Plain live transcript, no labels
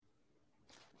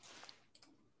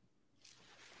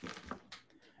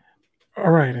All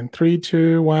right, in three,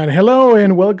 two, one. Hello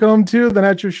and welcome to the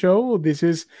Nacho Show. This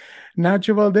is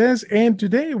Nacho Valdez, and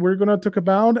today we're going to talk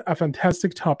about a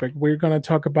fantastic topic. We're going to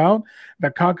talk about the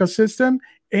Caucus system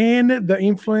and the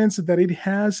influence that it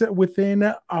has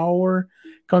within our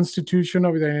Constitution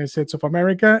of the United States of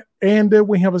America. And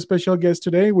we have a special guest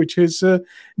today, which is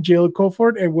Jill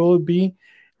Koford, and will be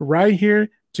right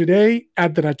here today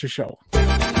at the Nacho Show.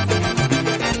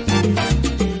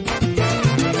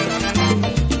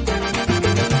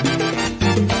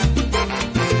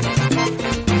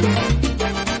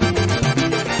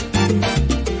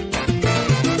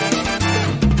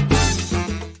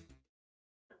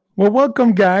 Well,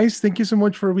 welcome, guys. Thank you so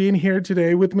much for being here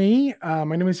today with me.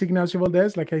 My name is Ignacio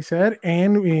Valdez, like I said,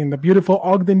 and in the beautiful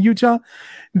Ogden, Utah.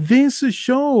 This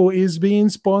show is being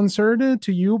sponsored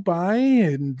to you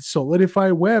by Solidify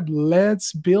Web.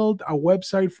 Let's build a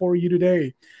website for you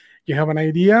today. You have an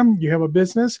idea, you have a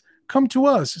business, come to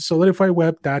us,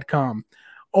 solidifyweb.com.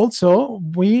 Also,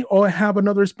 we all have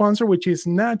another sponsor, which is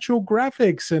Nacho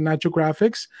Graphics. And Nacho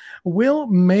Graphics will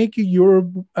make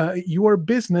your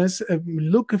business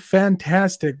look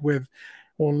fantastic with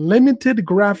unlimited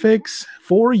graphics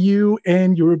for you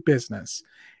and your business.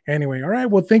 Anyway, all right.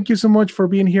 Well, thank you so much for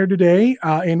being here today.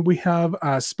 And we have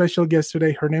a special guest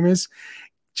today. Her name is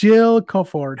Jill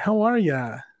Koford. How are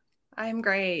you? I'm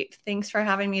great. Thanks for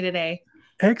having me today.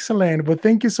 Excellent. Well,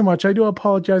 thank you so much. I do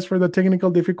apologize for the technical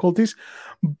difficulties,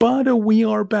 but we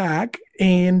are back.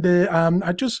 And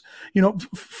I just,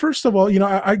 first of all,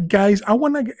 guys, I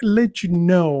want to let you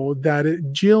know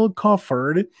that Jill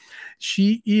Caucus,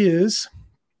 she is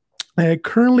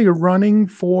currently running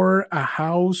for a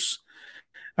House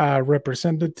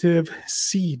representative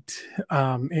seat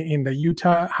in the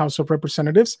Utah House of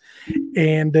Representatives.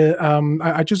 And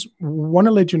I just want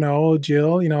to let you know,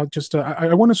 Jill,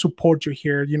 I want to support you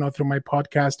here, through my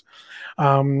podcast.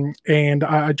 And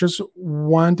I just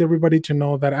want everybody to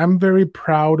know that I'm very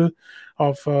proud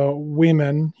of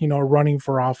women, running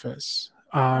for office.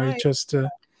 This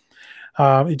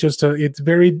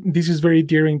is very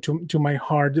dearing to my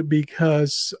heart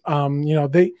because,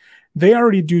 they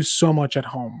already do so much at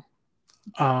home,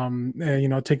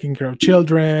 taking care of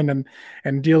children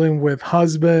and dealing with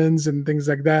husbands and things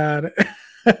like that.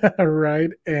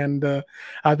 Right. And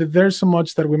there's so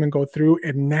much that women go through.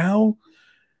 And now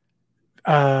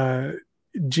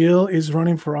Jill is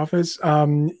running for office.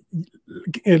 And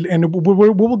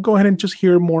we'll go ahead and just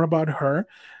hear more about her.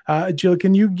 Jill,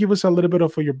 can you give us a little bit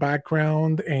of your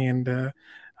background and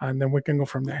then we can go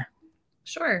from there?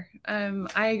 Sure.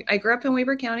 I grew up in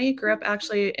Weber County, grew up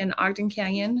actually in Ogden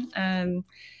Canyon,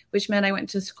 which meant I went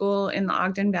to school in the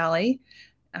Ogden Valley.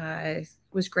 It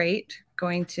was great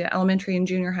going to elementary and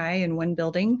junior high in one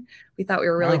building. We thought we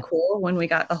were really cool when we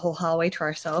got the whole hallway to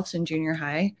ourselves in junior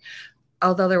high,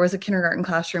 although there was a kindergarten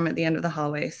classroom at the end of the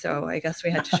hallway. So I guess we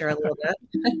had to share a little bit.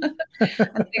 I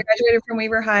graduated from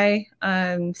Weber High,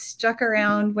 stuck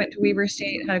around, went to Weber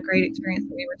State, had a great experience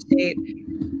at Weber State.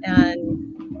 And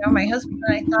my husband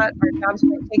and I thought our jobs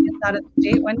might take us out of the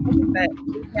state one day, but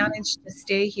we managed to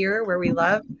stay here where we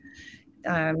love,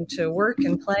 to work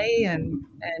and play and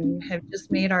have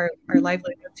just made our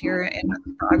livelihoods here in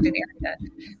the Ogden area.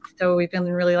 So we've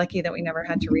been really lucky that we never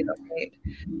had to relocate.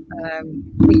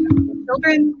 We have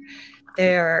children.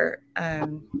 They're 24,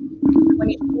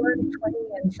 20,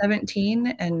 and 17,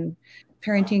 and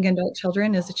parenting adult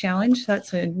children is a challenge.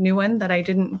 That's a new one that I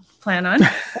didn't plan on.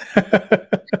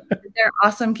 They're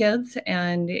awesome kids,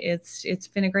 and it's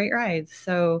been a great ride.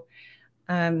 So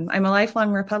I'm a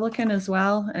lifelong Republican as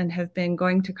well, and have been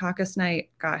going to caucus night,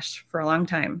 for a long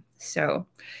time. So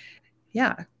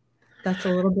yeah, that's a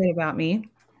little bit about me.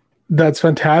 That's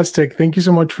fantastic. Thank you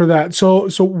so much for that. So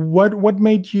what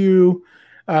made you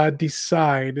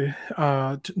decide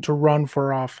to run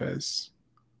for office?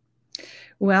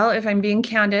 Well, if I'm being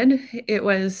candid, it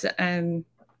was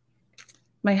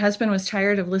my husband was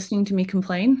tired of listening to me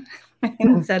complain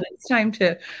and said it's time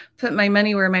to put my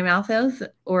money where my mouth is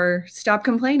or stop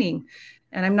complaining.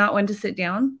 And I'm not one to sit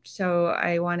down. So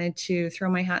I wanted to throw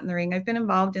my hat in the ring. I've been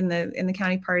involved in the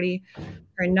county party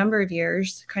for a number of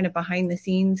years, kind of behind the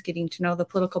scenes, getting to know the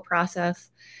political process.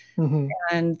 Mm-hmm.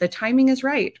 And the timing is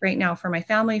right now for my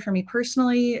family, for me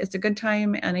personally. It's a good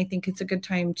time. And I think it's a good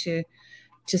time to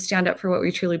stand up for what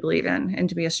we truly believe in and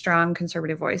to be a strong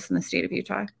conservative voice in the state of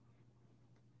Utah.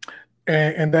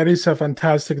 And that is a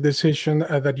fantastic decision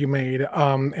that you made.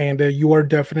 And you are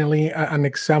definitely an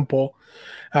example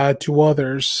to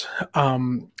others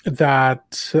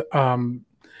that,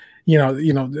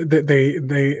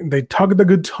 they talk the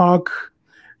good talk,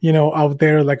 out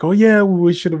there like, oh yeah,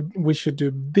 we should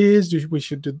do this, we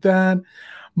should do that.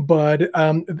 But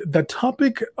the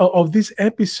topic of this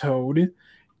episode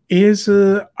is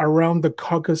around the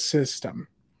caucus system.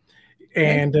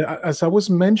 Okay. And as I was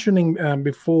mentioning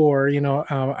before,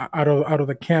 out of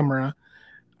the camera,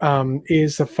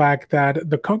 is the fact that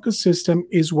the caucus system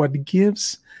is what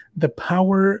gives the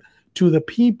power to the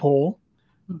people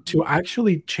to Mhm.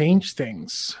 actually change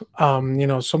things.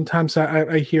 Sometimes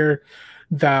I hear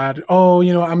that, oh,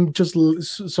 I'm just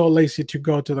so lazy to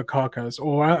go to the caucus,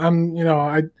 or I'm,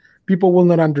 I people will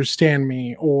not understand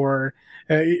me, or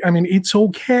I mean, it's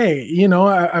okay.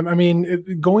 I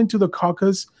mean, going to the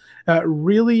caucus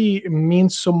really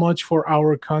means so much for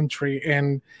our country,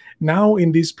 and now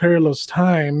in these perilous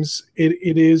times,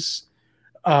 it is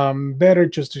better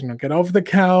just to get off the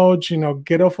couch,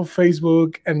 get off of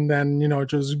Facebook, and then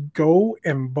just go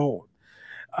and vote.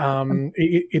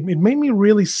 It made me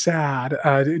really sad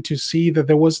to see that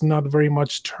there was not very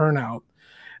much turnout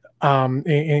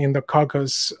in the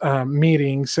caucus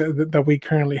meetings that we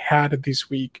currently had this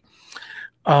week.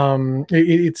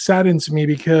 It saddens me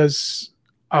because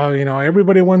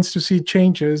everybody wants to see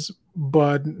changes,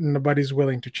 but nobody's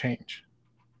willing to change.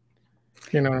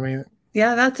 You know what I mean?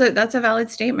 Yeah, that's a valid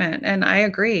statement, and I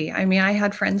agree. I mean, I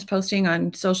had friends posting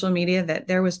on social media that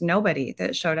there was nobody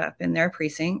that showed up in their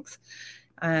precincts.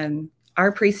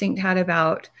 Our precinct had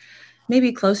about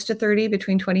maybe close to 30,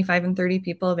 between 25 and 30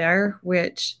 people there,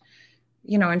 which,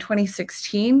 in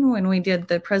 2016, when we did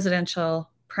the presidential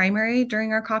primary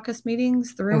during our caucus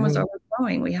meetings, the room was Hmm.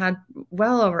 overflowing. We had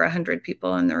well over 100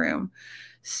 people in the room.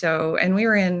 So, and we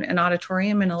were in an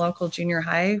auditorium in a local junior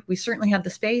high. We certainly had the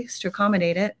space to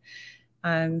accommodate it,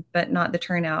 but not the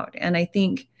turnout. And I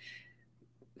think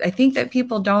that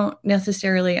people don't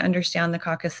necessarily understand the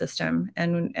caucus system,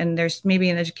 and there's maybe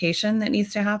an education that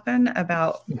needs to happen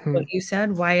about Hmm. what you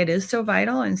said, why it is so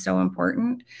vital and so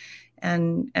important.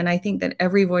 And I think that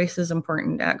every voice is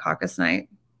important at caucus night.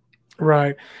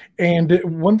 Right. And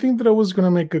one thing that I was going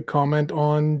to make a comment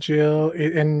on, Jill,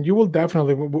 and you will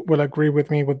definitely will agree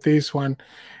with me with this one,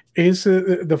 is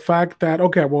the fact that,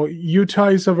 okay, well, Utah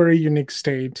is a very unique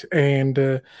state, and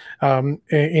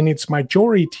in its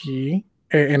majority,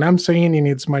 and I'm saying in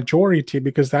its majority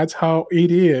because that's how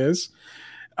it is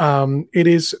of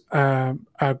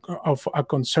a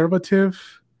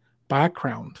conservative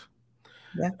background,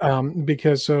 Yeah.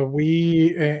 because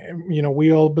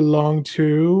we all belong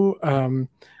to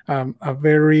a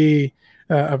very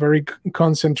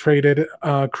concentrated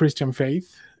Christian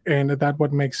faith, and that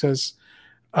what makes us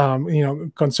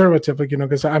conservative.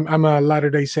 Because I'm a Latter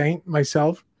Day Saint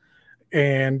myself,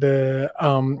 and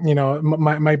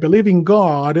my belief in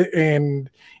God and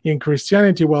in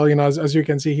Christianity. Well, as you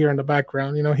can see here in the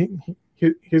background,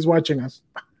 he's watching us.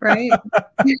 Right.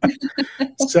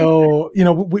 So,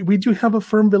 we do have a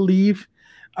firm belief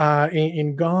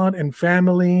in God and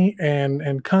family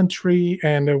and country,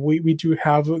 and we do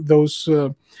have those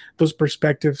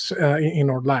perspectives in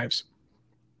our lives.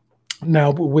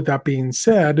 Now, with that being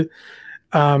said,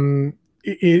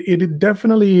 it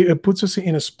definitely puts us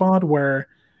in a spot where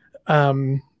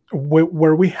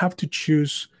we have to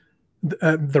choose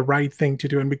the right thing to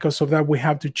do, and because of that, we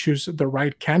have to choose the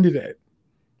right candidate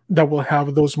that will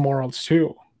have those morals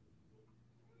too.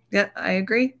 Yeah, I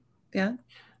agree. Yeah.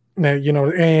 And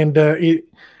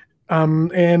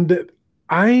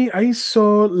I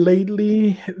saw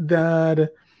lately that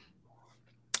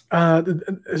uh,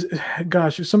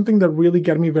 gosh, something that really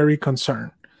got me very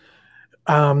concerned.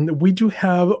 We do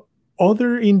have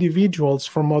other individuals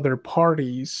from other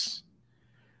parties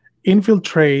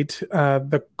infiltrate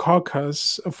the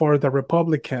caucus for the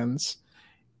Republicans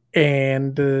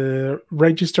and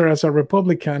register as a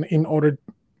Republican in order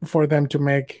for them to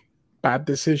make bad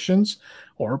decisions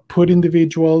or put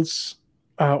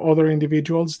other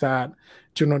individuals that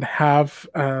do not have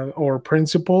or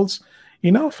principles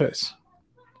in office.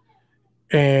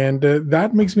 And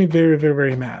that makes me very, very,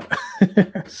 very mad.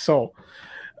 so,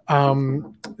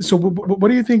 what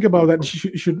do you think about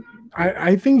that?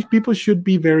 I think people should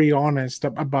be very honest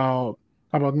about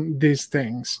these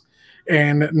things,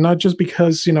 and not just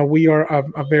because we are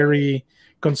a very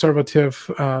conservative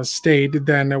state,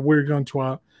 then we're going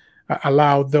to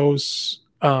allow those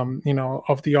of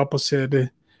the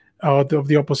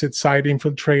opposite side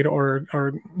infiltrate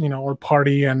or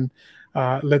party and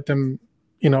let them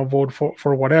vote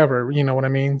for whatever, you know what I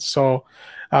mean. So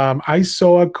I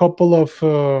saw a couple of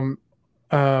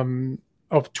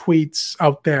tweets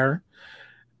out there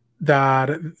that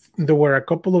there were a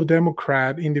couple of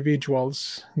Democrat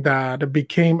individuals that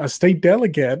became a state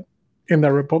delegate in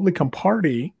the Republican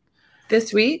Party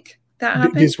This week that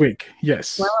happened? this week.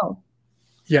 Yes, Wow.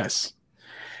 yes.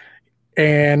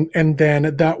 and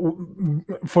then that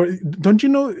for don't you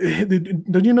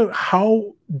know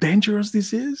how dangerous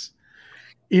this is?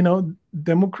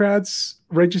 Democrats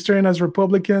registering as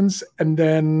Republicans and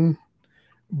then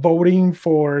voting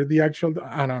for the actual.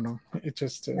 I don't know. It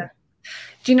just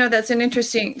Do you know that's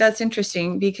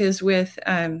interesting because with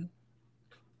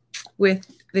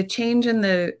the change in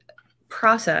the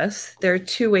process, there are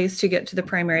two ways to get to the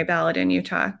primary ballot in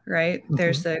Utah, right?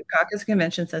 There's mhm, the caucus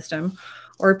convention system,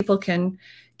 or people can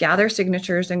gather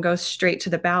signatures and go straight to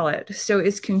the ballot. So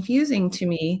it's confusing to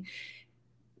me.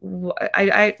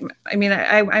 I mean,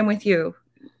 I'm with you,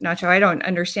 Nacho. I don't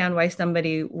understand why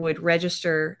somebody would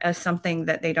register as something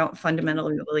that they don't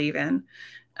fundamentally believe in.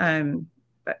 Um,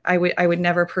 but I would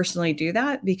never personally do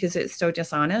that because it's so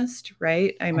dishonest,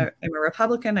 right? I'm a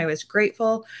Republican. I was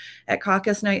grateful at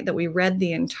caucus night that we read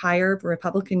the entire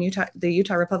the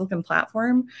Utah Republican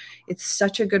platform. It's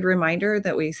such a good reminder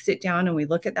that we sit down and we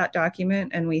look at that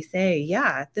document and we say,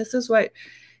 yeah, this is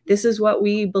what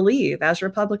we believe as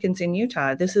Republicans in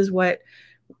Utah. This is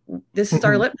our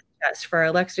mhm, litmus test for our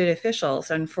elected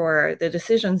officials and for the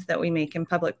decisions that we make in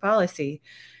public policy.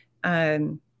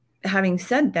 Um, Having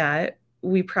said that,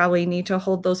 we probably need to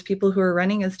hold those people who are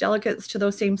running as delegates to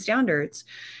those same standards.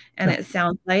 And yeah, it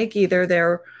sounds like either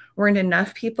there weren't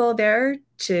enough people there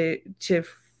to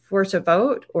force a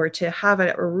vote or to have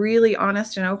a really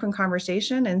honest and open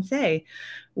conversation and say,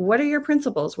 what are your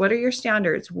principles? What are your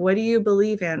standards? What do you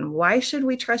believe in? Why should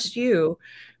we trust you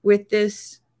with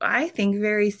this, I think,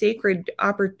 very sacred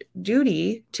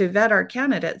duty to vet our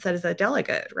candidates as a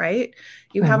delegate, right?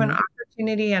 You have an mhm,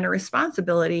 opportunity and a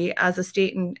responsibility as a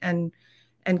state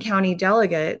and county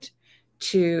delegate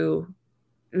to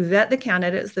vet the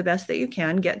candidates the best that you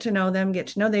can, get to know them, get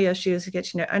to know the issues, get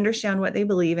to know, understand what they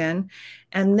believe in,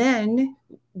 and then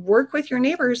work with your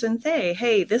neighbors and say,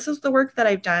 hey, this is the work that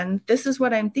I've done. This is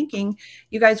what I'm thinking.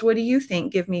 You guys, what do you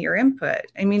think? Give me your input.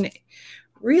 I mean,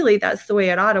 really, that's the way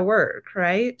it ought to work,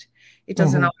 right? It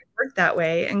doesn't mhm, always work that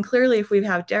way. And clearly, if we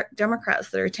have Democrats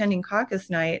that are attending caucus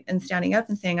night and standing up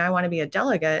and saying, I want to be a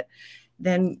delegate,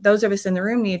 then those of us in the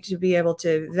room need to be able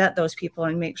to vet those people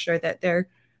and make sure that they're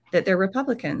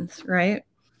Republicans, right?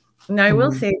 Now, I will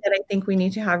mhm. say that I think we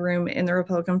need to have room in the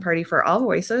Republican Party for all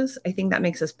voices. I think that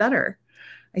makes us better.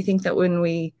 I think that when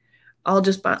we all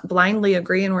just blindly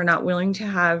agree and we're not willing to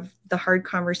have the hard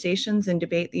conversations and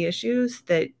debate the issues,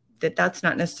 that's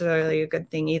not necessarily a good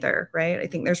thing either, right? I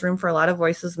think there's room for a lot of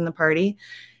voices in the party,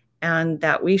 and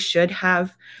that we should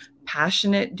have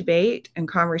passionate debate and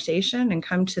conversation and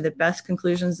come to the best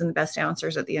conclusions and the best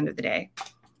answers at the end of the day.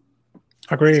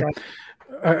 Agree. So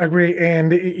I agree,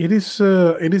 and it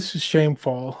is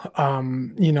shameful,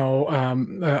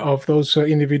 of those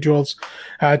individuals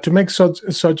to make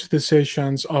such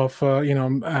decisions of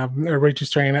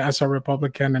registering as a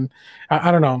Republican, and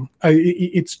I don't know,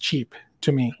 it's cheap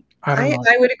to me. I don't know.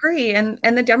 I would agree, and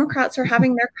the Democrats are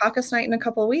having their caucus night in a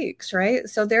couple of weeks, right?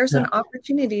 So there's Yeah, an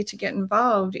opportunity to get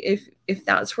involved if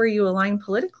that's where you align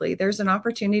politically. There's an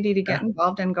opportunity to get yeah,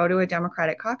 involved and go to a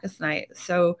Democratic caucus night.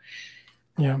 So,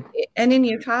 yeah. and in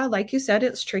Utah, like you said,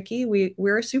 it's tricky.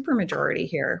 We're a super majority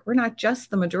here. We're not just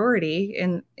the majority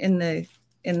in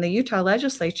the Utah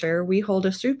legislature. We hold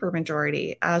a super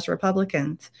majority as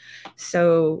Republicans.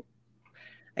 So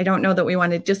I don't know that we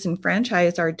want to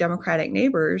disenfranchise our Democratic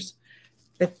neighbors,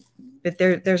 but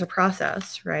there's a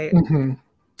process, right? Hmm.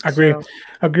 Agree, So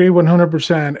agree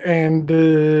 100%. And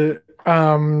this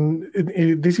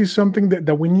is something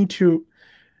that we need to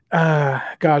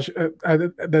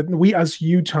that we as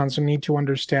Utahns need to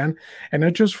understand, and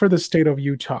not just for the state of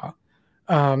Utah.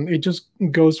 It just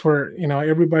goes for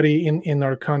everybody in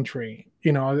our country.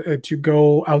 To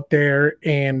go out there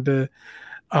and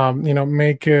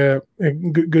make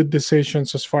good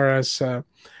decisions as far as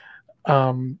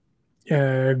um,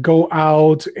 go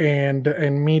out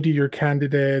and meet your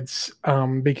candidates,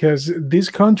 because this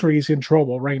country is in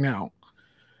trouble right now.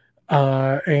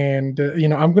 And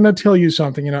I'm gonna tell you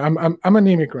something. I'm an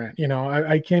immigrant.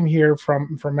 I came here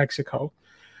from Mexico,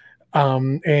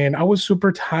 and I was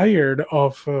super tired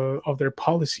of their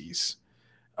policies,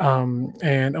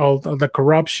 and all of the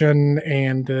corruption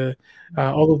and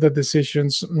all of the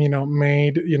decisions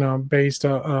made based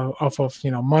off of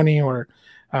money, or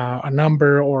a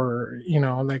number, or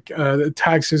like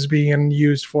taxes being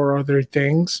used for other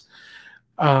things.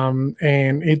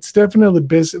 And it's definitely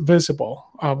visible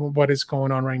what is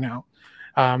going on right now.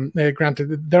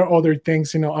 Granted, there are other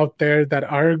things out there that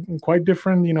are quite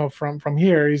different from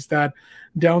here. Is that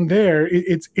down there,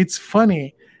 it's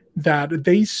funny that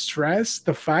they stress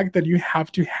the fact that you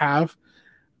have to have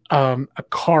a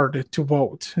card to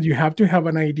vote. You have to have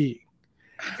an ID.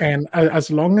 And as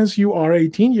long as you are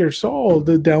 18 years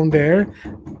old down there,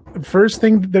 first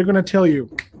thing they're going to tell you,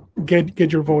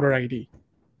 get your voter ID.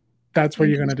 That's what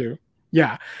you're going to Interesting. do.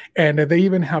 Yeah. And they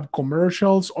even have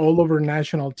commercials all over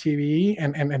national TV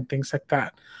and things like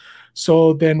that.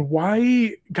 So then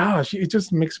why, gosh, it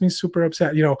just makes me super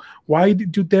upset. Why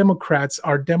do Democrats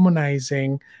are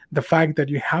demonizing the fact that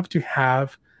you have to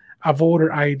have a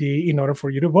voter ID in order for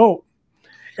you to vote?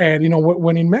 And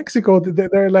when in Mexico,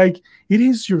 they're like, it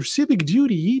is your civic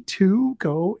duty to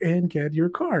go and get your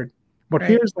card. But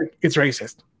Right. here's like, it's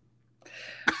racist.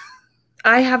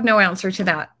 I have no answer to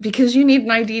that because you need an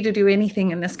ID to do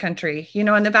anything in this country.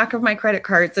 In the back of my credit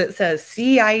cards, it says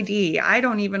CID. I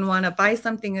don't even want to buy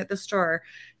something at the store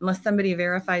unless somebody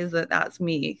verifies that that's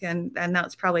me. And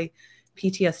that's probably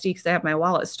PTSD because I had my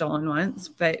wallet stolen once.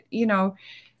 But,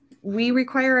 we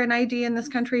require an ID in this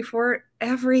country for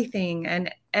everything,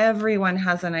 and everyone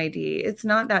has an ID. It's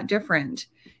not that different.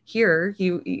 Here,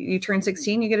 you turn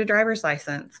 16, you get a driver's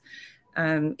license.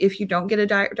 If you don't get a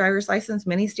driver's license,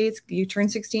 many states, you turn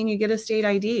 16, you get a state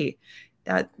ID.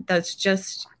 That's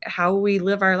just how we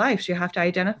live our lives. You have to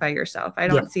identify yourself. I Yeah.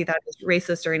 don't see that as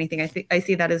racist or anything. I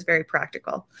see that as very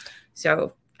practical.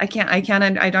 So I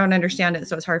don't understand it.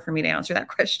 So it's hard for me to answer that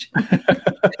question.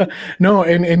 No,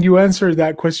 and you answered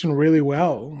that question really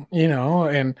well,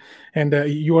 and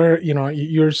you are,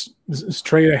 you're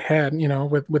straight ahead,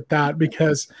 with that,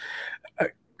 because uh,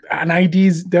 an ID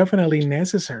is definitely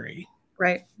necessary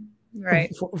Right.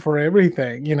 Right. for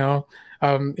everything.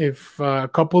 If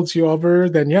couples you over,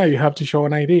 then yeah, you have to show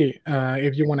an ID.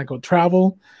 If you want to go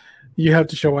travel, you have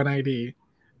to show an ID.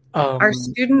 Our um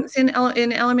students in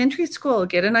elementary school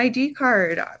get an ID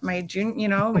card. My in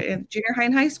junior high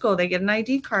and high school, they get an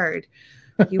ID card.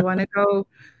 You want to go,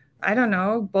 I don't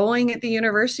know, bowling at the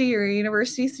university, you're a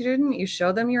university student, you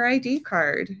show them your ID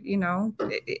card.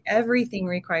 Everything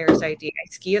requires ID. I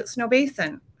ski at Snow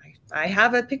Basin. I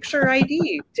have a picture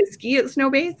ID to ski at Snow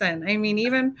Basin. I mean,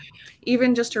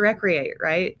 even just to recreate,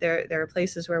 right? There are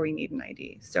places where we need an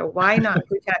ID. So why not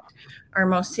protect our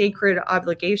most sacred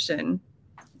obligation,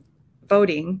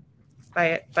 voting,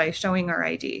 by showing our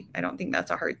ID? I don't think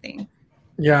that's a hard thing.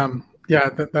 yeah, yeah,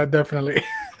 that definitely.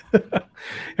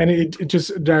 And it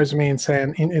just drives me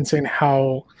insane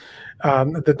how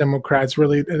the Democrats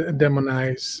really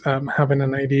demonize having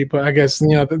an ID. But I guess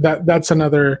that's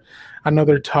another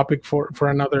topic for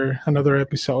another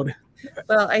episode.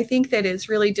 Well, I think that it's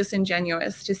really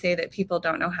disingenuous to say that people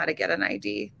don't know how to get an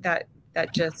ID. That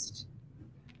just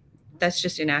that's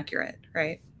just inaccurate,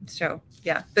 right? So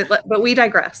yeah, but we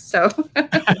digress. So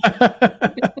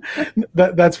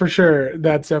That's for sure.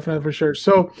 That's definitely for sure.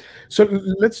 So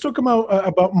let's talk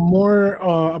about more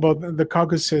about the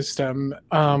caucus system.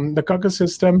 The caucus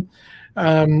system.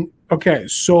 Okay,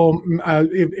 so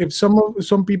if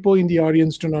some people in the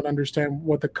audience do not understand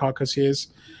what the caucus is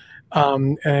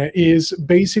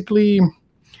basically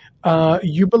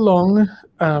you belong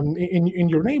in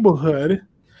your neighborhood.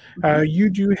 You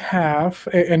do have,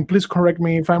 and please correct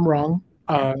me if I'm wrong.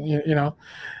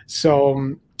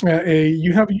 So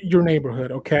you have your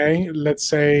neighborhood, okay? Let's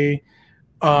say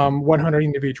 100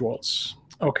 individuals,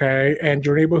 okay? And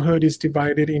your neighborhood is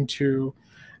divided into,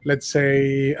 let's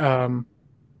say,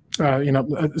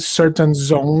 certain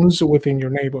zones within your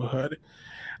neighborhood.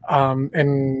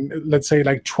 And let's say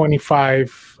like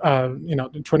 25,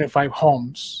 25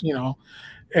 homes,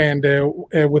 and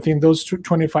within those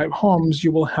 25 homes,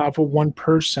 you will have one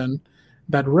person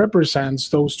that represents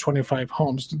those 25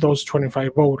 homes, those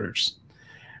 25 voters,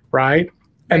 right?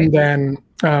 And right, then,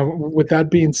 with that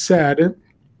being said,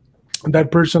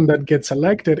 that person that gets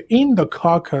elected in the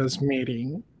caucus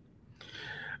meeting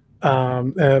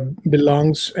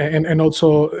belongs, and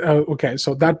also, okay,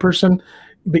 so that person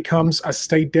becomes a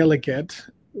state delegate,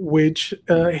 which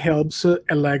helps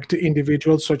elect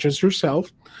individuals such as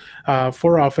yourself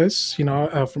for office,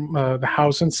 from the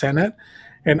House and Senate,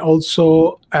 and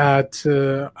also at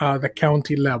the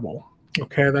county level.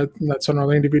 Okay, that's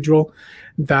another individual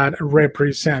that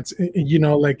represents,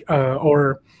 like,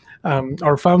 or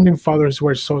our founding fathers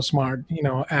were so smart,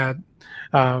 at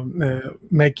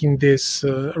making this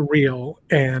real,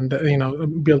 and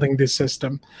building this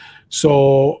system.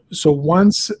 So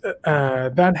once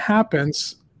that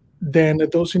happens, then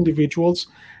those individuals,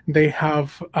 they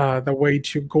have the way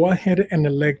to go ahead and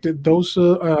elect those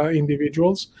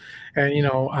individuals,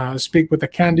 and speak with the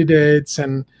candidates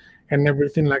and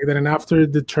everything like that. And after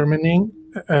determining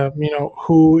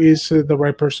who is the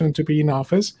right person to be in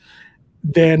office,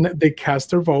 then they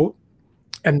cast their vote,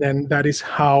 and then that is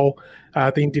how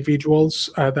the individuals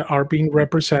that are being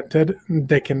represented,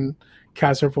 they can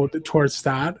cast their vote towards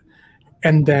that.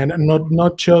 and then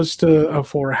not just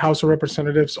for House of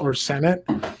Representatives or Senate.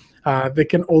 They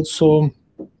can also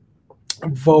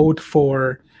vote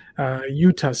for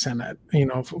Utah Senate,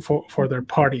 for their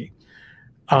party.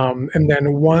 And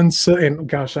then once, and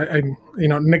gosh,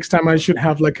 next time I should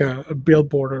have like a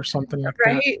billboard or something like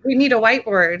that. Right? We need a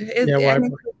whiteboard. Yeah, why?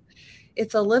 And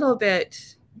it's a little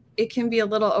bit, it can be a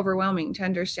little overwhelming to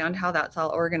understand how that's all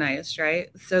organized, right?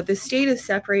 So the state is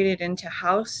separated into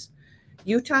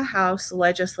Utah House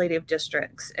legislative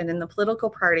districts, and in the political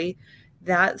party,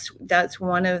 that's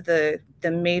one of the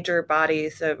major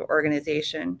bodies of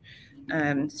organization.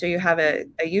 So you have a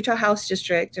Utah House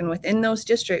district, and within those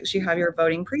districts, you have your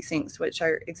voting precincts, which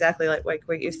are exactly like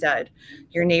what you said,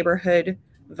 your neighborhood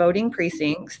voting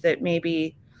precincts that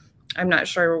maybe, I'm not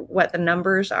sure what the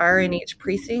numbers are in each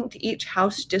precinct. Each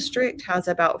House district has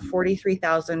about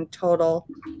 43,000 total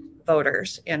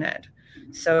voters in it.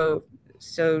 So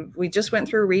we just went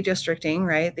through redistricting,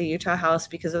 right? The Utah House,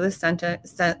 because of the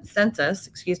census,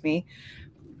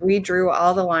 redrew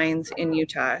all the lines in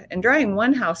Utah. And drawing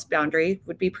one house boundary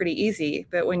would be pretty easy,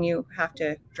 but when you have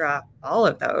to draw all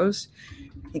of those,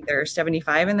 I think there are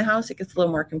 75 in the house, it gets a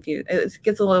little more confused. It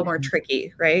gets a little more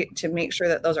tricky, right? To make sure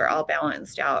that those are all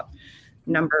balanced out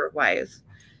number wise.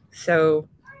 So,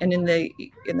 and in the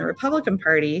Republican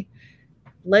Party,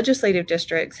 legislative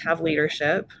districts have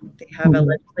leadership. They have a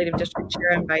legislative district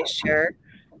chair and vice chair,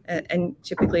 and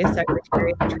typically a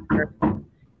secretary and treasurer.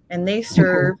 And they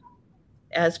serve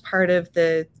as part of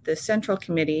the central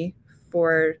committee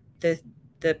for the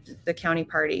county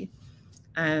party.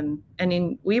 And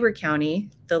in Weber County,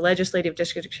 the legislative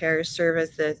district chairs serve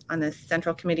as on the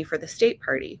central committee for the state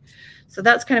party. So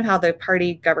that's kind of how the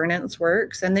party governance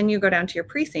works. And then you go down to your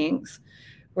precincts,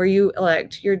 where you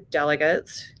elect your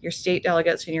delegates, your state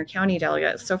delegates, and your county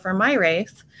delegates. So for my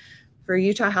race, for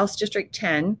Utah House District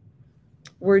 10,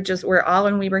 we're all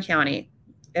in Weber County.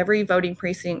 Every voting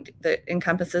precinct that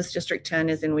encompasses District 10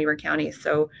 is in Weber County.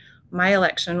 So my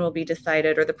election will be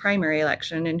decided, or the primary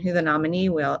election, and who the nominee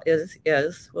will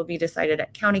be decided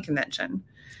at county convention.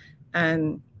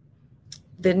 Then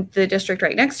the district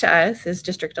right next to us is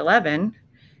District 11,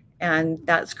 and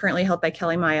that's currently held by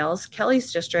Kelly Miles.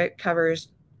 Kelly's district covers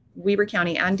Weber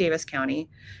County and Davis County.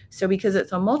 So because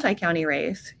it's a multi-county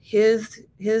race, his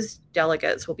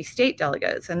delegates will be state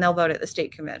delegates, and they'll vote at the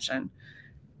state convention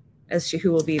as to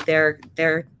who will be their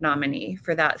nominee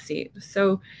for that seat.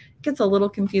 So it gets a little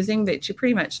confusing, but you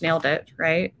pretty much nailed it,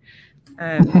 right?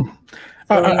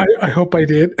 I hope I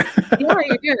did. Yeah,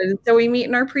 you did. So we meet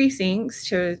in our precincts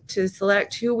to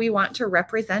select who we want to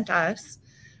represent us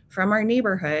from our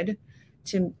neighborhood,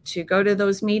 to go to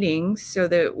those meetings, so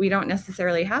that we don't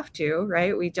necessarily have to,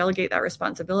 right? We delegate that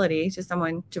responsibility to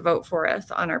someone to vote for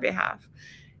us on our behalf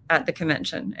at the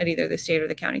convention, at either the state or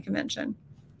the county convention.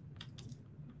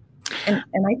 And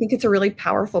I think it's a really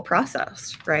powerful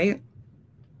process, right?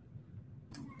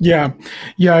 Yeah,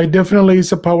 it definitely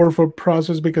is a powerful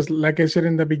process, because, like I said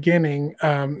in the beginning,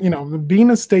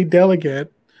 being a state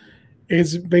delegate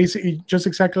is basically just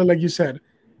exactly like you said.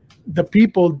 The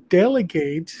people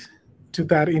delegate to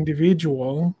that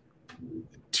individual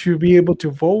to be able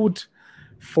to vote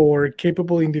for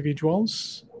capable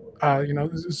individuals,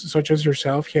 such as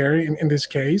yourself here in this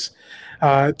case,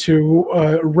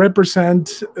 to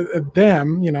represent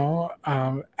them,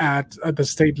 at the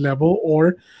state level,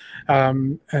 or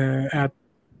at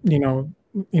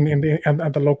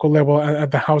at the local level,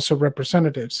 at the House of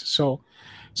Representatives. So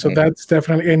Right. that's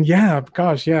definitely, and yeah,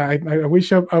 gosh, yeah, I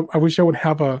wish I wish I would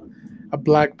have a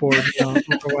blackboard,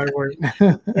 with a whiteboard,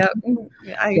 Yep.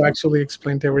 to actually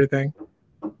explain everything.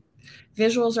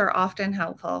 Visuals are often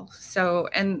helpful. So,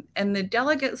 and the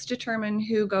delegates determine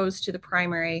who goes to the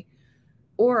primary,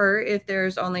 or if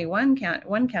there's only one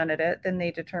candidate, then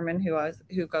they determine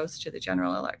who goes to the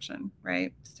general election,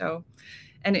 right? So,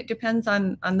 and it depends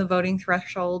on the voting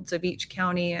thresholds of each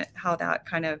county, how that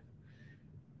kind of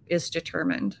is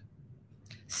determined.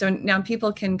 So now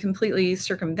people can completely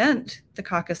circumvent the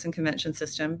caucus and convention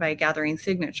system by gathering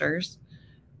signatures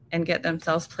and get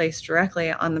themselves placed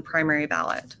directly on the primary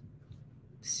ballot.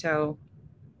 So,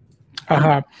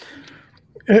 I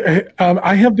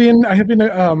have been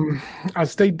a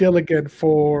state delegate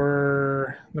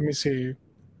for, let me see,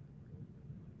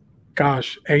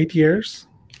 gosh, 8 years.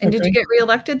 and did you get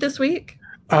reelected this week?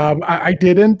 I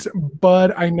didn't,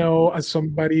 but I know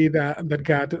somebody that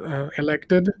got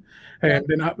elected, and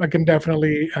then I can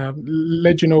definitely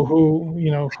let you know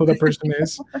who the person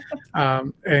is,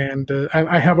 and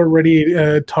I have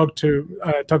already talked to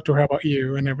her about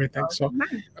you and everything. So,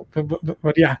 Nice.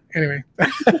 but yeah. Anyway,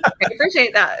 I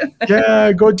appreciate that.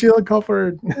 yeah, go Jill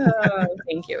Koford. Oh,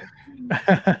 thank you.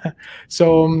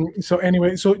 So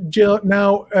anyway, so Jill,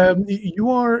 now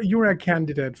you're a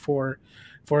candidate for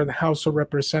the House of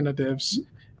Representatives,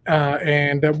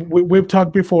 and we've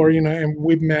talked before, and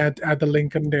we've met at the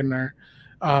Lincoln dinner,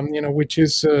 which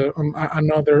is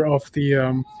another of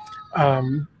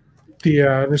um,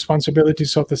 the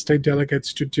responsibilities of the state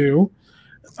delegates to do.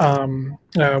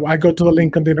 I go to the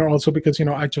Lincoln dinner also because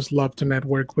I just love to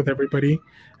network with everybody.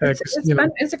 Because It's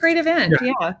fun. It's a great yeah, event.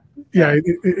 Yeah. yeah, Yeah.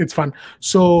 it's fun.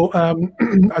 So,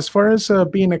 as far as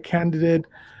being a candidate,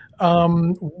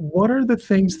 what are the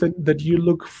things that you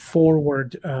look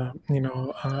forward,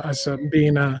 as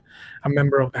being a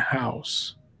member of the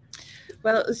House?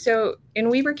 Well, so in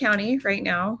Weber County right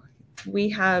now, we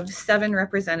have 7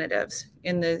 representatives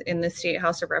in the state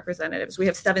House of Representatives. We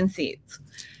have 7 seats.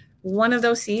 One of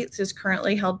those seats is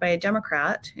currently held by a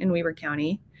Democrat in Weber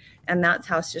County, and that's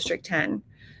House District 10.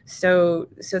 So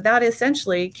that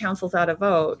essentially cancels out a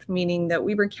vote, meaning that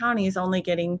Weber County is only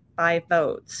getting 5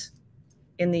 votes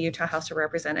in the Utah House of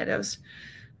Representatives.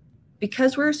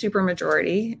 Because we're a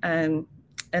supermajority, and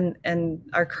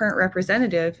our current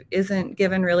representative isn't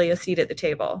given really a seat at the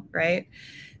table, right?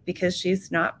 Because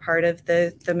she's not part of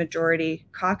the majority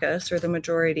caucus or the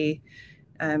majority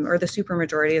or the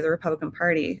supermajority of the Republican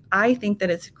Party. I think that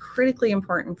it's critically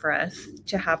important for us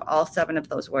to have all 7 of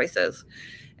those voices.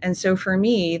 And so for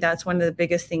me, that's one of the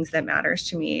biggest things that matters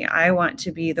to me. I want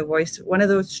to be the voice, one of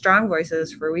those strong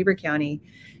voices for Weber County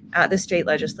at the state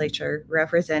legislature,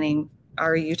 representing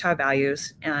our Utah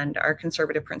values and our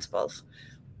conservative principles.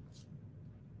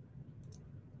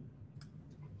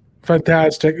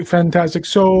 Fantastic, fantastic.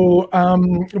 So,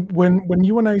 when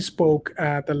you and I spoke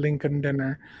at the Lincoln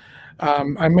dinner,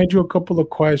 I made you a couple of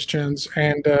questions,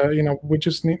 and we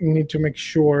just need to make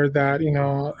sure that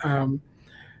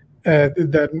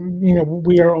that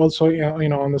we are also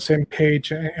on the same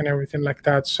page and everything like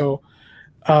that. So,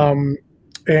 um,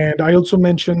 and I also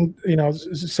mentioned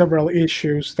several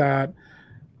issues that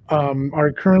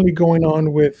are currently going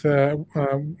on with in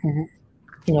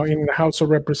the House of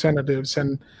Representatives,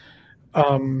 and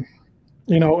um,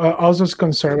 us as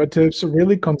conservatives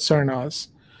really concern us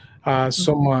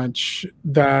so much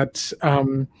that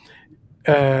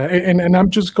and I'm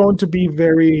just going to be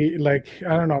very, like,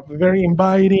 I don't know, very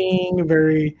inviting,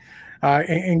 very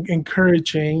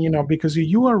encouraging, because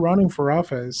you are running for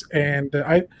office, and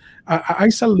I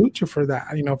salute you for that,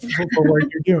 for what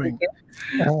you're doing.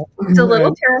 It's a little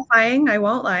And terrifying, I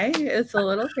won't lie. It's a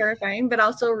little terrifying, but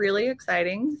also really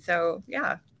exciting. So,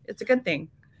 yeah, it's a good thing.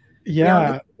 We all need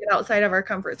yeah, to get outside of our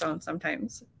comfort zone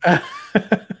sometimes.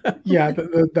 yeah,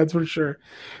 that's for sure.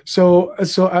 So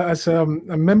as a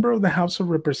member of the House of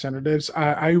Representatives,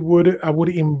 I would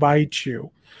invite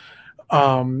you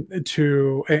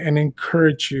to and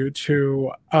encourage you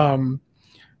to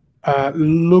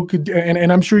look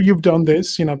and I'm sure you've done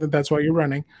this. That's why you're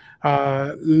running.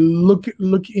 Look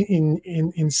in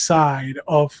inside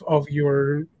of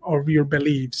your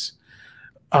beliefs,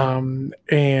 and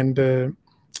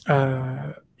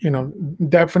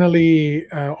definitely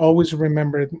always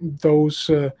remember those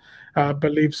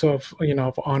beliefs of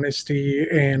honesty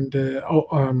and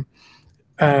um,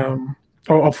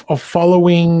 of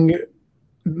following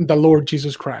the Lord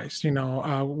Jesus Christ.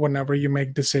 Whenever you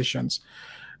make decisions,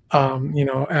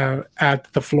 at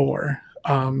the floor,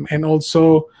 and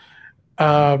also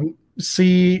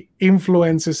see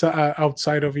influences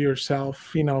outside of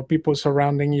yourself, people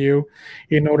surrounding you,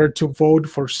 in order to vote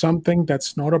for something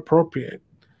that's not appropriate,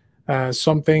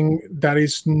 something that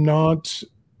is not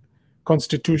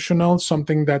constitutional,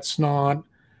 something that's not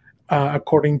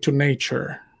according to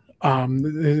nature.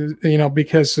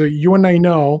 Because you and I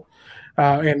know,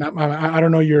 and I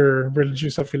don't know your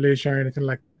religious affiliation or anything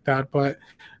like that, but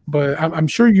I'm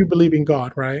sure you believe in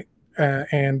God, right?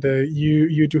 And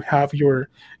you do have your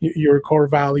core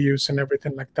values and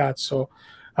everything like that. So,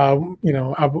 I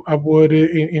would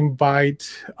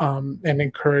invite and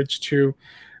encourage to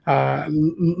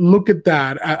look at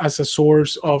that as a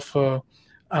source of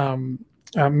um,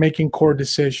 making core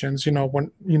decisions.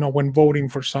 When voting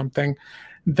for something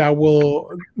that will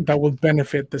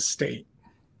benefit the state.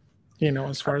 As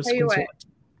I'll far as tell you what, concerned.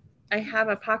 I have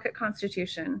a pocket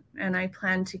constitution, and I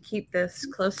plan to keep this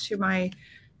close to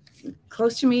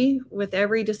me with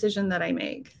every decision that I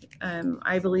make.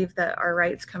 I believe that our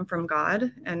rights come from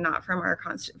God and not from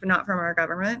our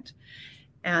government,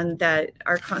 and that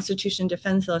our Constitution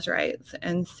defends those rights.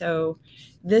 And so,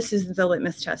 this is the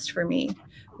litmus test for me.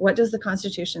 What does the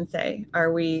Constitution say?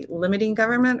 Are we limiting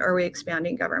government, or are we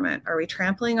expanding government? Are we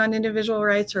trampling on individual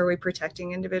rights, or are we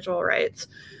protecting individual rights?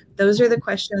 Those are the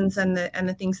questions and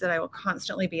the things that I will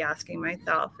constantly be asking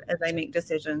myself as I make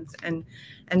decisions and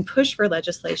push for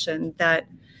legislation that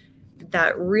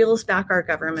reels back our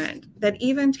government, that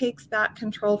even takes back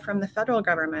control from the federal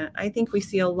government. I think we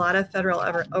see a lot of federal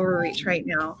overreach right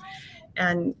now,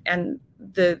 and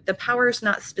the powers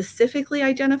not specifically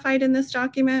identified in this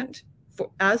document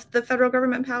as the federal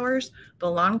government powers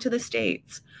belong to the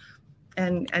states.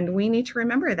 And we need to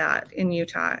remember that in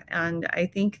Utah. And I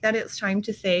think that it's time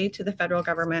to say to the federal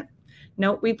government,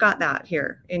 no, we've got that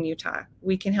here in Utah.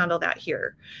 We can handle that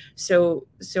here. So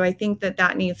I think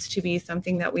that needs to be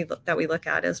something that we look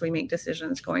at as we make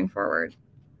decisions going forward.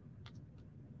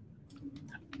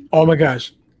 Oh my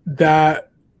gosh,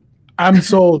 that I'm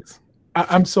sold.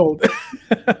 I'm sold.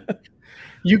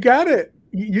 You got it.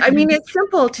 I mean, it's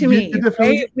simple to me,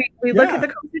 right? We look yeah. at the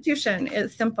Constitution.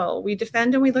 It's simple. We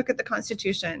defend and we look at the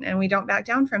Constitution, and we don't back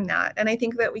down from that. And I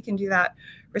think that we can do that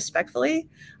respectfully.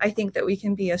 I think that we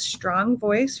can be a strong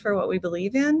voice for what we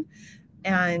believe in,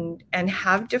 and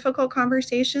have difficult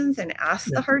conversations and ask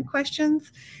the hard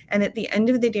questions. And at the end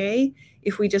of the day,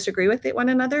 if we disagree with one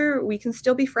another, we can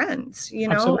still be friends. You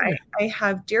know, I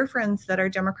have dear friends that are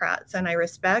Democrats, and I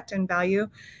respect and value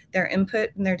their input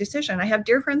and their decision. I have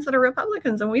dear friends that are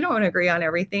Republicans, and we don't agree on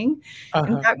everything.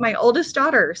 In fact, my oldest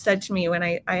daughter said to me when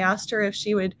I asked her if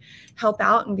she would help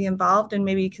out and be involved and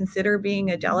maybe consider being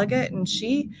a delegate, and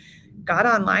she got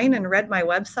online and read my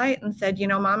website and said, you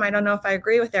know, Mom, I don't know if I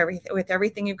agree with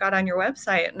everything you've got on your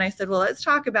website. And I said, well, let's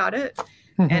talk about it.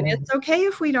 And it's okay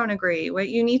if we don't agree. What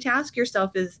you need to ask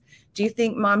yourself is, do you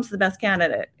think Mom's the best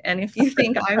candidate? And if you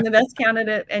think I'm the best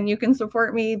candidate and you can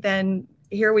support me, then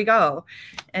here we go.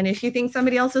 And if you think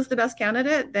somebody else is the best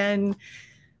candidate, then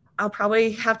I'll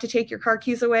probably have to take your car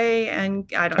keys away. And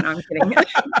I don't know, I'm kidding.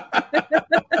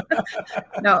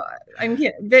 No, I'm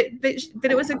kidding. But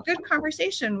it was a good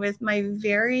conversation with my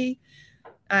very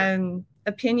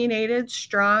opinionated,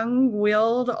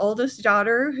 strong-willed oldest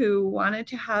daughter who wanted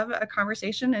to have a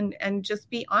conversation and just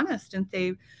be honest and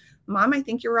say, Mom, I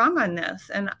think you're wrong on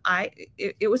this. And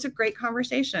it was a great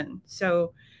conversation.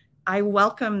 So I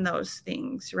welcome those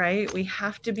things, right? We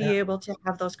have to be able to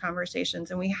have those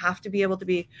conversations, and we have to be able to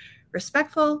be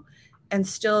respectful and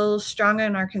still strong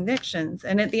in our convictions.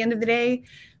 And at the end of the day,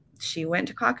 she went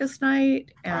to caucus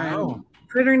night and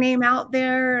put her name out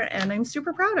there, and I'm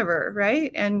super proud of her,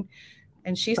 right? And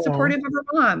she's supportive of her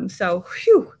mom. So,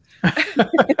 whew.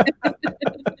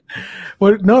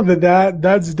 Well, no,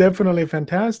 that's definitely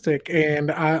fantastic,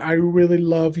 and I really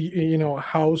love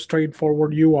how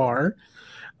straightforward you are.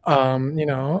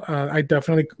 I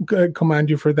definitely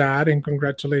commend you for that and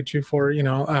congratulate you for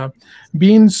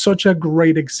being such a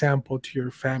great example to your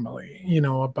family,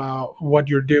 about what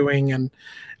you're doing, and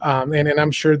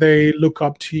I'm sure they look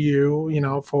up to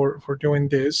you, for doing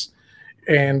this.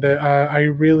 And I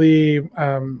really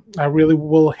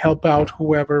will help out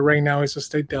whoever right now is a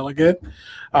state delegate.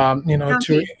 County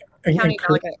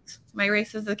delegate. My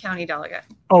race is the county delegate.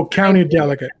 Oh, county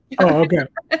delegate. Oh, okay.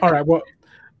 All right. Well,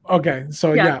 okay.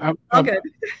 So all good.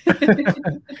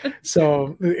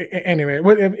 So anyway,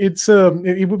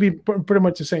 it would be pretty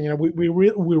much the same. We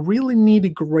really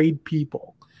need great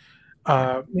people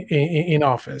in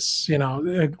office,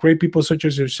 great people such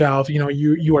as yourself.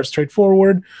 You are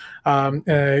straightforward.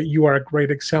 You are a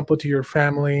great example to your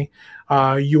family.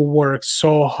 You work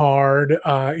so hard,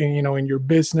 in your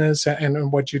business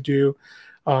and what you do.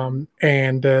 And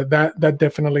that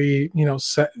definitely,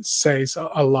 says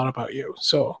a lot about you.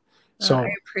 So I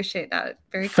appreciate that.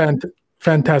 Very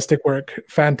fantastic work.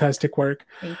 Fantastic work.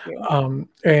 Thank you.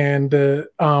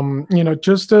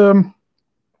 Just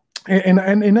and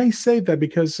I say that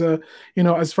because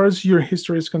as far as your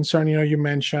history is concerned, you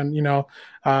mentioned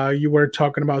you were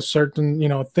talking about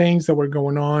certain things that were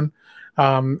going on,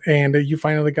 and you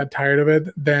finally got tired of it.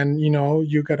 Then you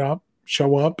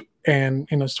show up and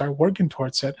start working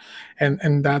towards it,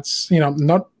 and that's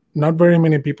not very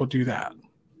many people do that.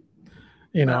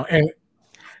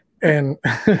 And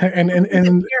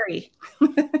scary.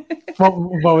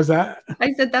 What was that?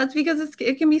 I said that's because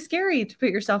it can be scary to put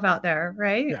yourself out there,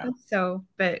 right? Yeah. So,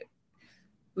 but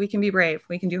we can be brave.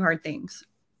 We can do hard things.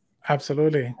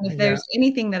 Absolutely. And if there's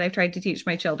anything that I've tried to teach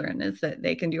my children, is that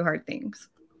they can do hard things.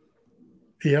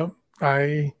 Yep,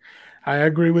 I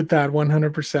agree with that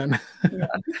 100%. Yeah.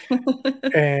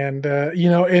 And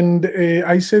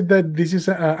I said that this is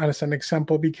as an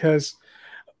example because,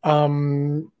 I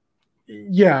mean,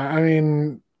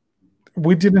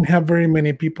 we didn't have very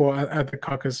many people at the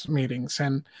caucus meetings,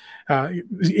 and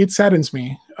it saddens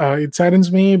me. It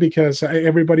saddens me because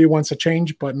everybody wants a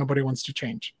change, but nobody wants to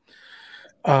change.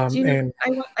 Do you know,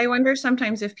 And I wonder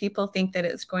sometimes if people think that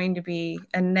it's going to be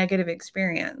a negative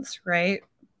experience, right?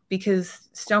 Because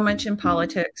so much in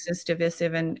politics is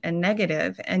divisive and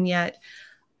negative. And yet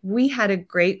we had a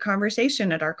great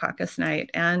conversation at our caucus night.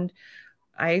 And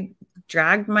I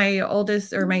dragged my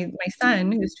oldest or my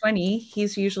son who's 20.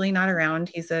 He's usually not around.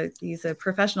 He's a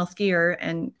professional skier,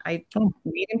 and I oh,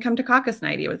 made him come to caucus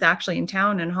night. He was actually in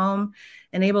town and home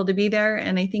and able to be there.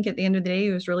 And I think at the end of the day, he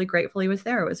was really grateful he was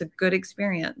there. It was a good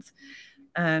experience.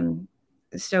 Um,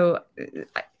 so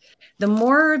the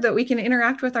more that we can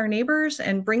interact with our neighbors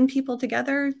and bring people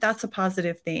together, that's a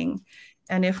positive thing.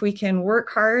 And if we can work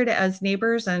hard as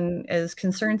neighbors and as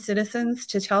concerned citizens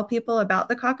to tell people about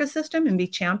the caucus system and be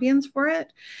champions for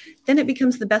it, then it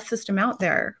becomes the best system out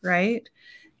there, right?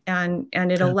 And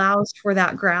it yeah. allows for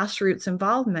that grassroots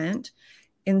involvement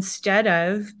instead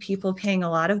of people paying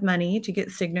a lot of money to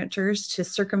get signatures to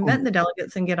circumvent Mm, the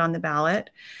delegates and get on the ballot.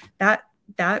 That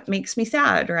that makes me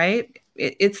sad, right?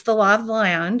 It's the law of the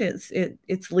land.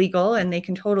 It's legal, and they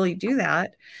can totally do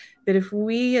that. But if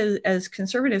we as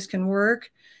conservatives can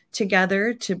work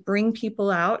together to bring people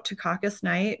out to caucus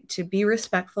night, to be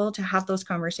respectful, to have those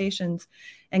conversations,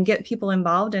 and get people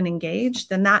involved and engaged,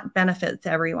 then that benefits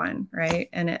everyone, right?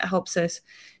 And it helps us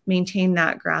maintain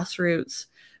that grassroots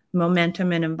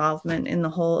momentum and involvement in the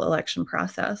whole election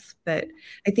process. But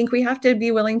I think we have to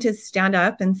be willing to stand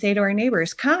up and say to our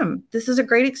neighbors, come, this is a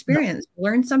great yeah, experience.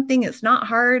 Learn something. It's not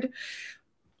hard.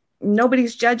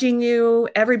 Nobody's judging you.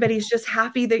 Everybody's just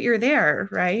happy that you're there,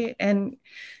 right? And it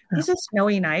yeah. was a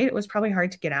snowy night. It was probably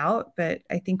hard to get out, but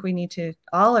I think we need to,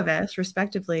 all of us,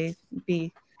 respectively,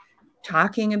 be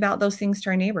talking about those things to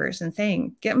our neighbors and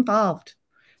saying, get involved.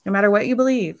 No matter what you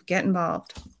believe, get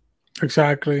involved.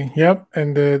 Exactly. Yep.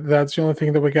 And that's the only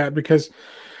thing that we got because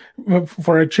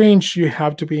for a change, you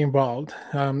have to be involved.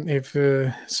 If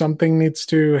something needs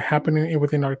to happen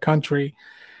within our country,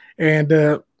 and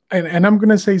and I'm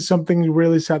gonna say something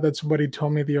really sad that somebody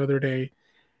told me the other day.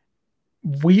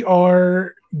 We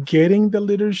are getting the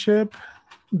leadership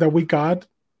that we got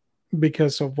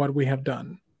because of what we have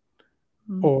done,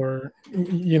 Mm. or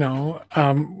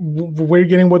we're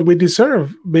getting what we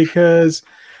deserve because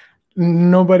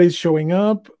nobody's showing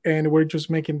up, and we're just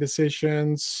making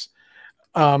decisions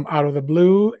out of the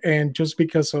blue, and just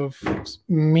because of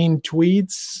mean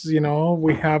tweets,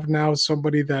 we have now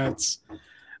somebody that's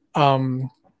um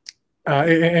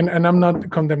and I'm not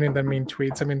condemning the mean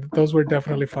tweets. I mean, those were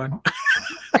definitely fun.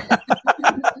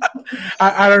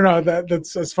 I don't know,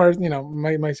 that's as far as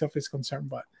myself is concerned,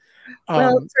 but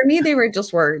Well, um for me, they were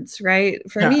just words, right?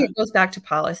 For yeah, me, it goes back to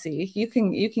policy. You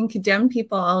can condemn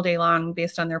people all day long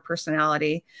based on their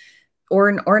personality,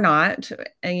 or not,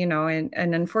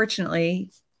 and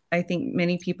unfortunately, I think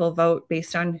many people vote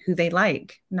based on who they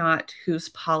like, not whose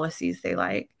policies they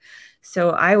like.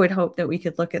 So I would hope that we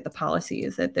could look at the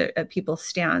policies, at people's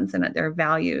stands, and at their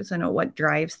values, and at what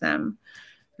drives them,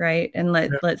 right? And yeah.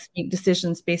 let's make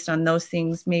decisions based on those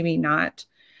things, maybe not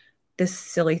the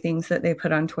silly things that they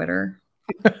put on Twitter.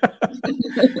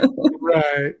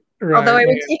 Right, Although right. I would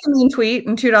And take a mean tweet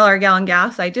and $2 a gallon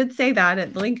gas. I did say that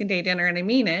at the Lincoln Day dinner, and I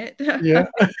mean it. yeah.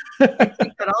 I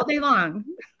take that all day long.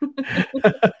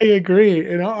 I agree.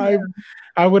 Yeah.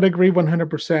 I would agree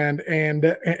 100%.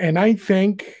 And I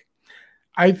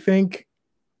think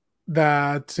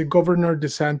that Governor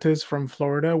DeSantis from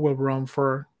Florida will run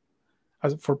for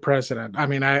president. I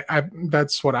mean, I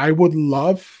that's what I would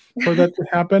love for that to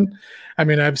happen. I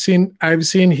mean, I've seen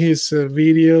his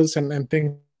videos and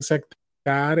things like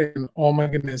that, and oh my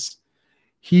goodness,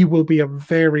 he will be a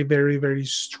very, very, very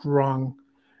strong.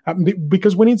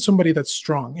 Because we need somebody that's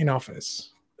strong in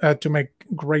office to make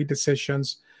great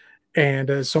decisions,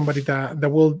 and somebody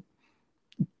that will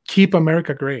keep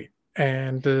America great.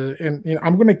 And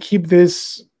I'm gonna keep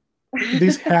this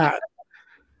hat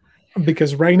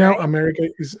because right now Right. America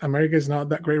is not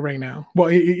that great right now. Well,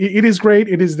 it is great.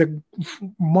 It is the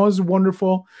most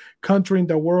wonderful country in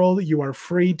the world. You are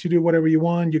free to do whatever you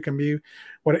want. You can be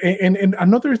what. And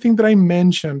another thing that I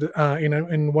mentioned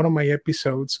in one of my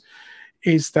episodes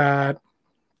is that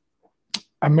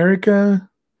America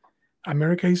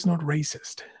America is not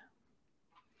racist.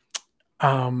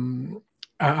 Um,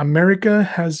 America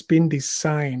has been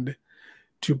designed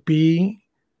to be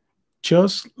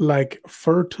just like a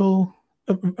fertile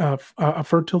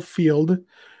field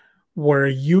where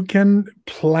you can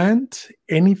plant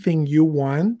anything you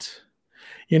want.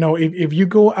 If you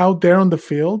go out there on the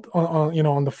field,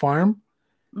 on the farm,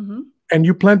 Mm-hmm. and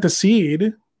you plant a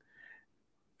seed,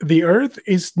 the earth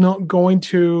is not going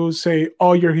to say,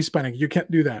 "Oh, you're Hispanic, you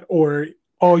can't do that," or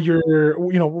 "Oh, you're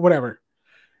whatever."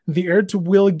 The earth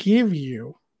will give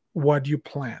you what you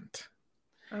plant.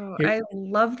 Oh, It, I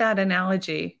love that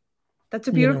analogy. That's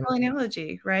a you know, beautiful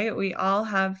analogy, right? We all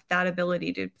have that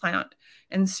ability to plant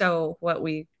and sow what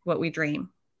we dream.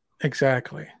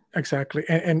 exactly, exactly,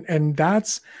 and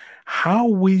that's how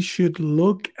we should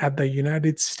look at the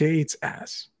United States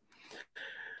as.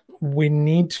 We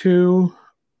need to,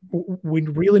 we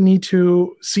really need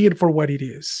to see it for what it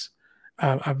is,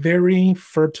 a very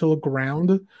fertile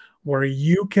ground where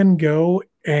you can go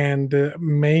and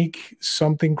make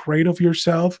something great of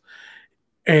yourself,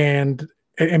 and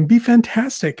be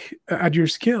fantastic at your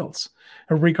skills,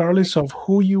 regardless of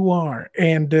who you are.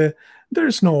 And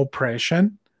there's no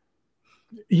oppression.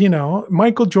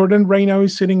 Michael Jordan right now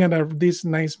is sitting at this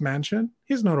nice mansion.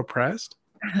 He's not oppressed,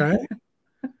 right?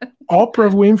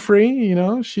 Oprah Winfrey,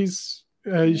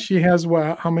 she has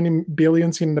what, how many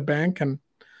billions in the bank, and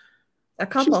A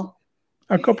she's couple,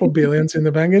 a couple billions in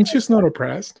the bank, and she's not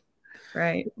oppressed.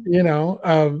 right? You know,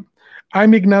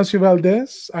 I'm Ignacio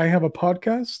Valdez. I have a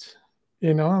podcast.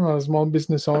 I'm a small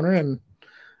business owner, and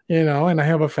I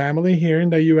have a family here in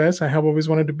the US. I have always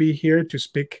wanted to be here to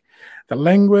speak the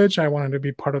language. I wanted to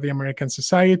be part of the American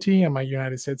society. I'm a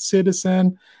United States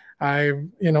citizen.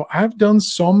 I've done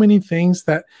so many things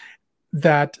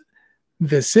that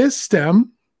the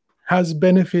system has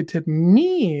benefited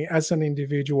me as an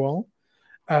individual,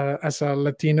 as a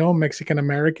Latino Mexican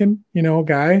American,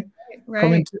 guy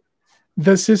coming Right, to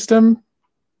the system.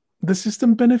 The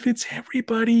system benefits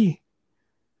everybody.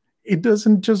 It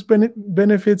doesn't just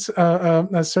benefits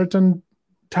a certain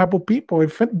type of people.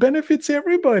 It benefits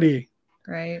everybody.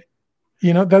 right.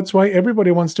 That's why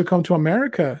everybody wants to come to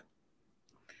America.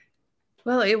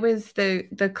 Well, it was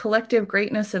the collective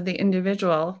greatness of the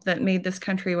individual that made this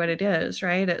country what it is,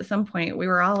 right? At some point, we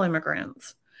were all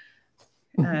immigrants.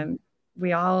 Mhm. Um,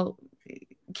 we all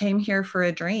came here for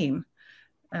a dream.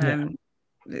 Yeah. Um,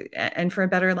 and for a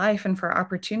better life and for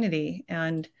opportunity.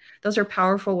 And those are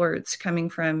powerful words coming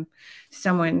from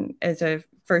someone as a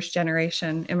first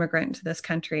generation immigrant to this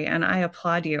country. And I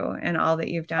applaud you and all that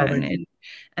you've Oh, done thank you.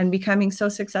 and becoming so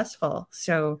successful.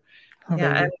 So, Oh,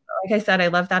 yeah, thank you. like I said, I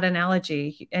love that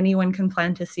analogy. Anyone can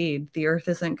plant a seed. The earth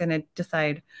isn't going to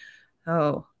decide,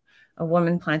 oh, a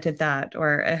woman planted that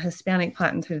or a Hispanic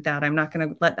planted that. I'm not going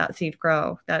to let that seed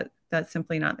grow. That's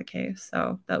simply not the case.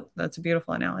 So that's a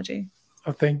beautiful analogy.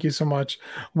 Oh, thank you so much.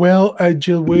 Well,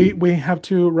 Jill, we have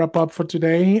to wrap up for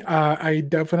today. I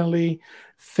definitely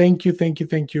thank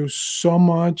you so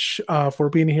much for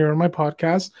being here on my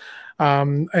podcast.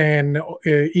 And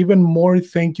even more,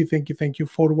 thank you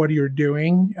for what you're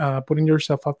doing, putting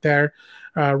yourself up there,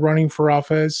 running for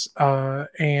office.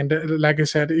 And like I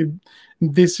said,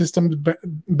 this system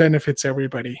benefits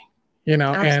everybody. And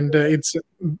Absolutely. it's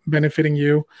benefiting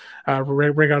you,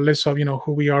 regardless of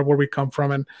who we are, where we come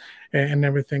from, and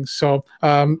everything. So,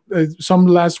 some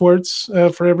last words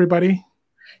for everybody.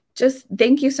 Just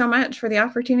thank you so much for the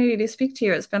opportunity to speak to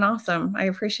you. It's been awesome. I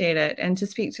appreciate it, and to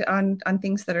speak on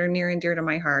things that are near and dear to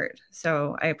my heart.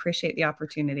 So I appreciate the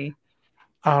opportunity.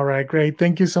 All right, great.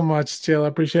 Thank you so much, Jill. I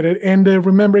appreciate it. And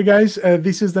remember, guys,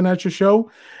 this is the Nacho Show.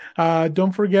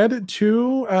 Don't forget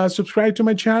to subscribe to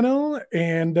my channel.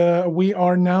 And we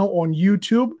are now on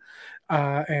YouTube,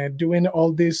 and doing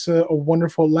all these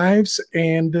wonderful lives.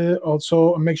 And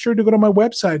also make sure to go to my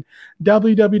website,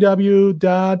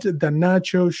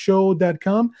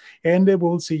 www.thenachoshow.com. And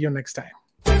we'll see you next time.